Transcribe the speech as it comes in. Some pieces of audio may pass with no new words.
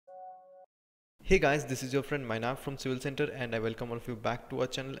Hey guys, this is your friend Mainav from Civil Center and I welcome all of you back to our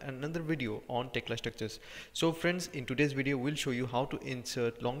channel and another video on Tekla Structures. So friends, in today's video we'll show you how to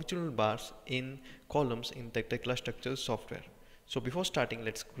insert longitudinal bars in columns in the Tekla Structures software. So before starting,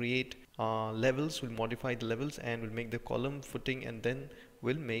 let's create levels. We'll modify the levels and we'll make the column footing and then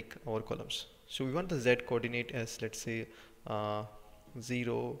we'll make our columns. So we want the Z coordinate as, let's say,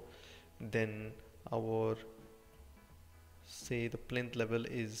 0, then our, say, the plinth level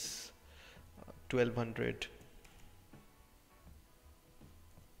is 1200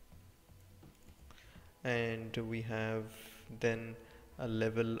 and we have then a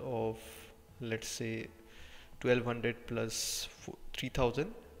level of, let's say, 1200 plus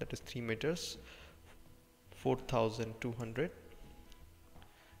 3000, that is 3 meters, 4200,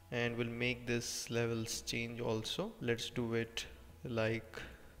 and we'll make this levels change also. Let's do it like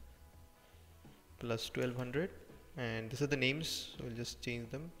plus 1200, and these are the names, so we'll just change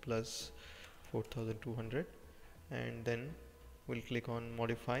them, plus 4200, and then we'll click on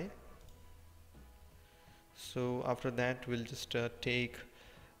modify. So after that we'll just take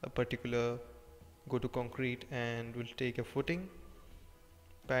a particular, go to concrete and we'll take a footing,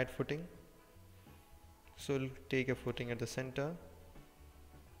 pad footing. So we'll take a footing at the center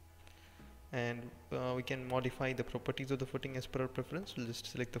and we can modify the properties of the footing as per our preference. We'll just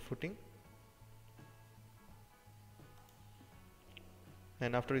select the footing,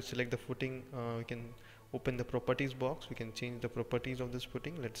 and after we select the footing we can open the properties box. We can change the properties of this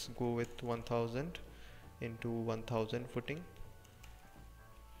footing. Let's go with 1000 into 1000 footing.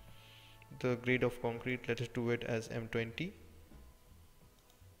 The grade of concrete, let us do it as M20,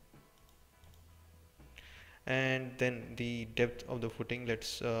 and then the depth of the footing,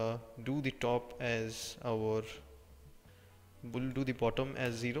 let's do the top as our, we'll do the bottom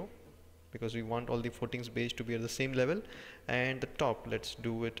as 0 because we want all the footings base to be at the same level, and the top, let's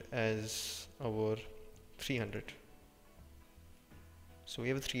do it as our 300. So we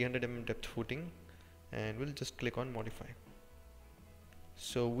have a 300 mm depth footing and we'll just click on modify.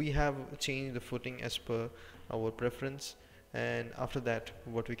 So we have changed the footing as per our preference, and after that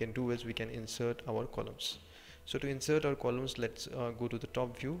what we can do is we can insert our columns. So to insert our columns, let's go to the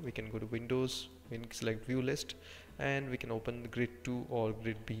top view. We can go to Windows, we can select view list, and we can open the grid 2 or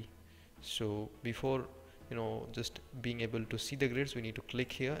grid B. So before just being able to see the grids, we need to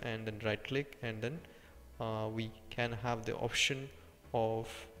click here and then right click, and then we can have the option of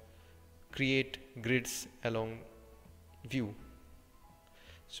create grids along view.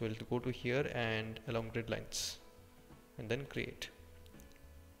 So we'll go to here and along grid lines and then create.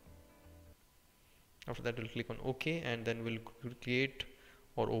 After that we'll click on OK, and then we'll create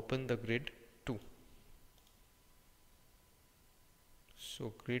or open the grid 2.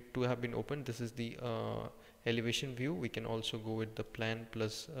 So grid 2 have been opened. This is the elevation view. We can also go with the plan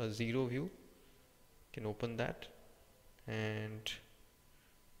plus 0 view. You can open that and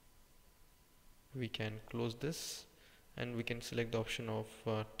we can close this, and we can select the option of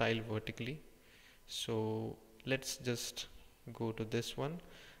tile vertically. So let's just go to this one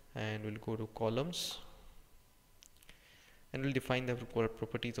and we'll go to columns and we'll define the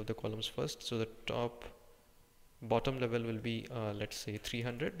properties of the columns first. So the bottom level will be let's say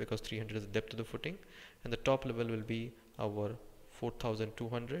 300 because 300 is the depth of the footing, and the top level will be our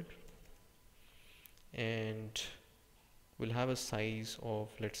 4200, and we'll have a size of,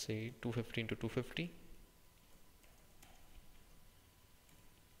 let's say, 250 into 250,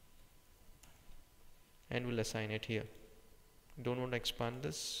 and we'll assign it here. Don't want to expand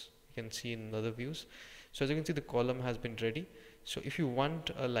this, you can see in other views. So as you can see, the column has been ready. So if you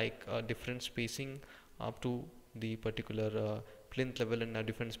want like a different spacing up to the particular plinth level and a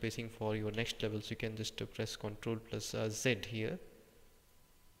different spacing for your next levels, you can just press Ctrl plus Z here,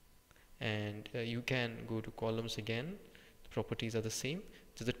 and you can go to columns again. The properties are the same.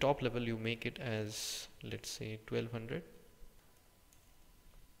 To the top level you make it as, let's say, 1200,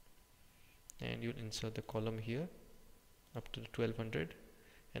 and you'll insert the column here up to the 1200,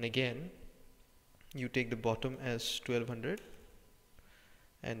 and again you take the bottom as 1200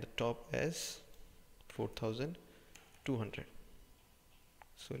 and the top as 4200.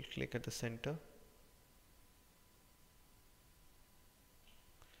 So we'll click at the center.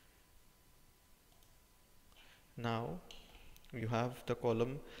 Now you have the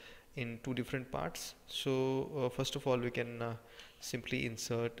column in two different parts. So first of all, we can simply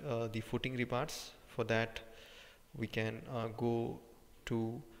insert the footing rebars. For that we can go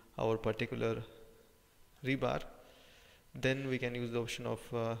to our particular rebar, then we can use the option of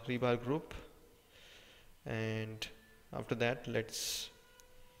Rebar Group, and after that let's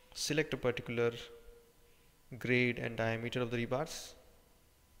select a particular grade and diameter of the rebars.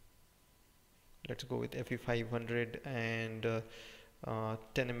 let's go with FE 500 and 10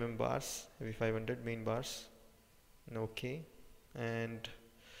 mm bars, FE 500 main bars. Okay, and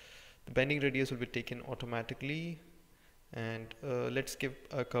the bending radius will be taken automatically, and let's give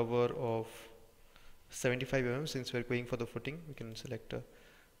a cover of 75 mm. Since we're going for the footing, we can select a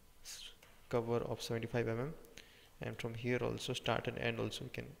cover of 75 mm, and from here also start and end also we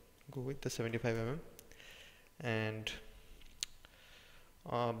can go with the 75 mm. And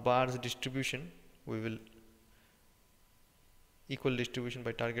bars distribution, we will equal distribution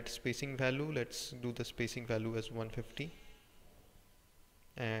by target spacing value. Let's do the spacing value as 150,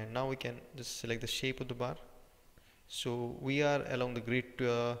 and now we can just select the shape of the bar. So we are along the grid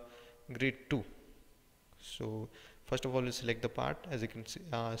 2. So first of all, we select the part. As you can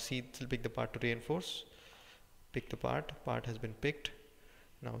see, it will pick the part to reinforce. Pick the part has been picked.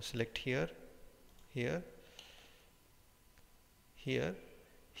 Now select here, here, here,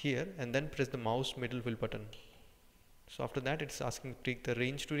 here, and then press the mouse middle wheel button. So after that, it's asking to take the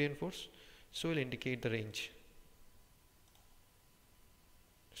range to reinforce, so we'll indicate the range.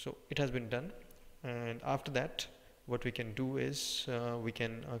 So it has been done, and after that what we can do is we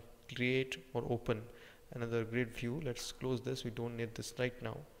can create or open another grid view. Let's close this, we don't need this right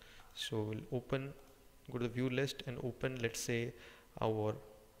now. So we'll open, go to the view list and open, let's say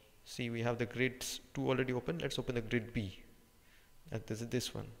we have the grids 2 already open. Let's open the grid B, and this is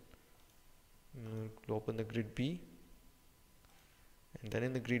this one. We'll open the grid B, and then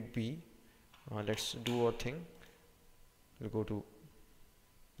in the grid B let's do our thing. We'll go to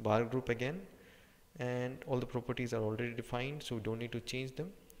bar group again, and all the properties are already defined, so we don't need to change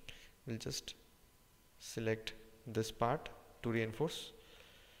them. We'll just select this part to reinforce,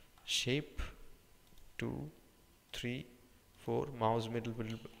 shape 2, 3, 4, mouse middle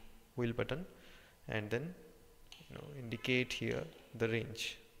wheel button, and then indicate here the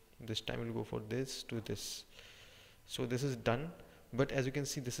range. This time we'll go for this to this. So this is done, but as you can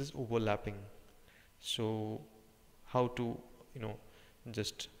see, this is overlapping. So how to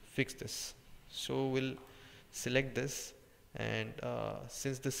just fix this? So we'll select this, and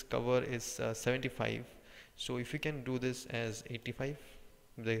since this cover is 75, so if you can do this as 85,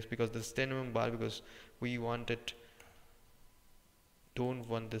 because this is 10 mm bar, because we don't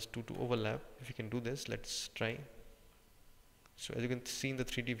want this to overlap. If you can do this, let's try. So as you can see in the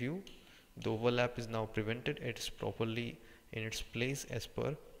 3D view, the overlap is now prevented. It's properly in its place as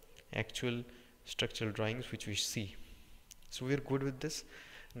per actual structural drawings which we see. So we are good with this.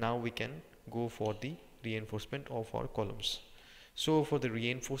 Now we can go for the reinforcement of our columns. So for the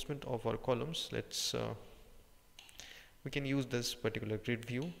reinforcement of our columns, we can use this particular grid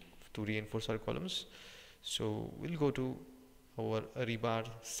view to reinforce our columns. So we'll go to our rebar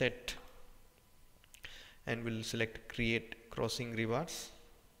set, and we'll select create crossing rebars,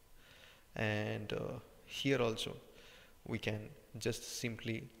 and here also we can just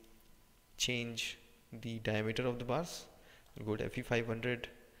simply change the diameter of the bars. We'll go to FE 500,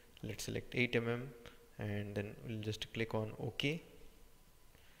 let's select 8 mm, and then we'll just click on OK,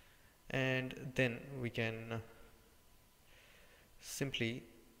 and then we can simply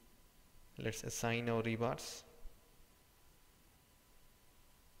let's assign our rebars.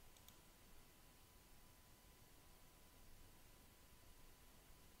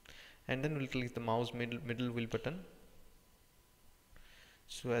 And then we'll click the mouse middle wheel button.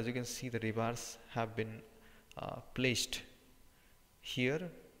 So as you can see, the rebars have been placed here,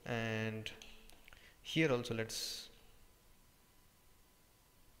 and here also let's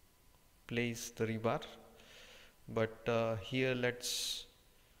place the rebar, but here let's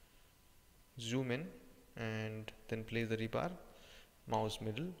zoom in and then place the rebar, mouse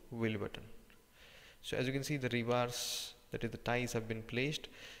middle wheel button. So as you can see, the rebars, that is the ties, have been placed.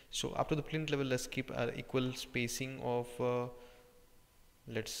 So up to the plinth level, let's keep an equal spacing of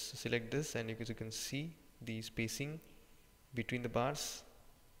let's select this, and as you can see the spacing between the bars.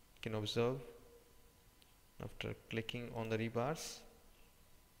 You can observe after clicking on the rebars,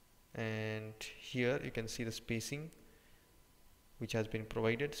 and here you can see the spacing which has been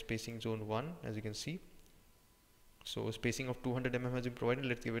provided, spacing zone 1, as you can see. So spacing of 200 mm has been provided.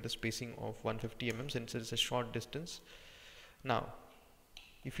 Let's give it a spacing of 150 mm since it's a short distance. Now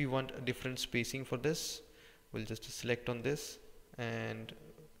if we want a different spacing for this, we'll just select on this, and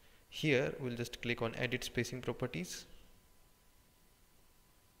here we'll just click on edit spacing properties,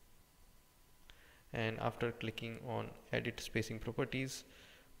 and after clicking on edit spacing properties,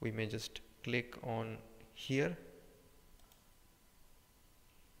 we may just click on here,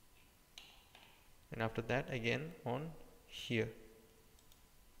 and after that again on here.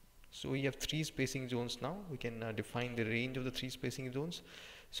 So we have 3 spacing zones now. We can define the range of the 3 spacing zones.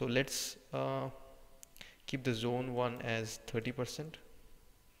 So let's keep the zone 1 as 30%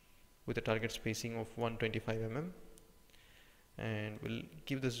 with a target spacing of 125 mm, and we'll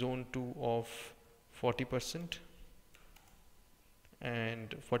give the zone 2 of 40%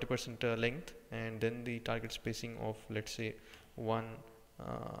 and 40% length, and then the target spacing of, let's say,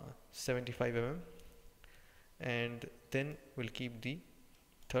 175 mm, and then we'll keep the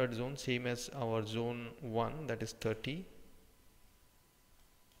third zone same as our zone 1, that is 30,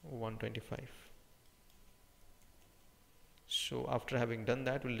 125. So after having done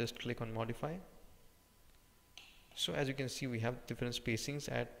that, we'll just click on modify. So as you can see, we have different spacings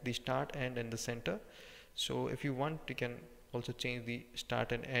at the start, end, and the center. So if you want, you can also change the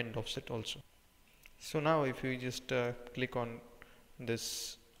start and end offset also. So now if you just click on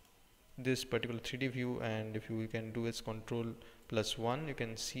this particular 3D view, and if you can do its Ctrl+1, you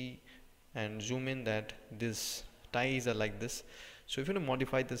can see and zoom in that these ties are like this. So if you want to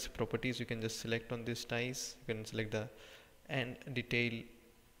modify this properties, you can just select on these ties, you can select the end detail,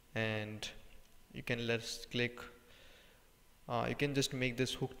 and you can click you can just make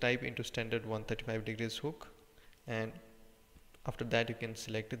this hook type into standard 135 degrees hook, and after that you can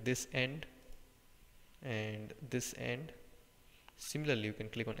select this end and this end. Similarly, you can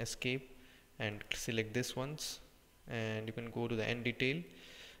click on escape and select this ones, and you can go to the end detail,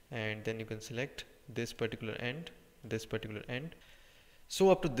 and then you can select this particular end, this particular end. So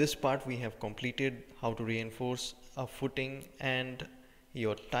up to this part we have completed how to reinforce a footing and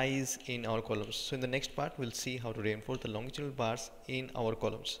your ties in our columns. So in the next part we'll see how to reinforce the longitudinal bars in our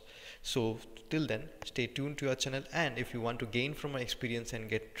columns. So till then, stay tuned to our channel, and if you want to gain from our experience and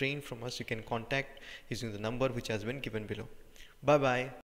get trained from us, you can contact using the number which has been given below. Bye bye.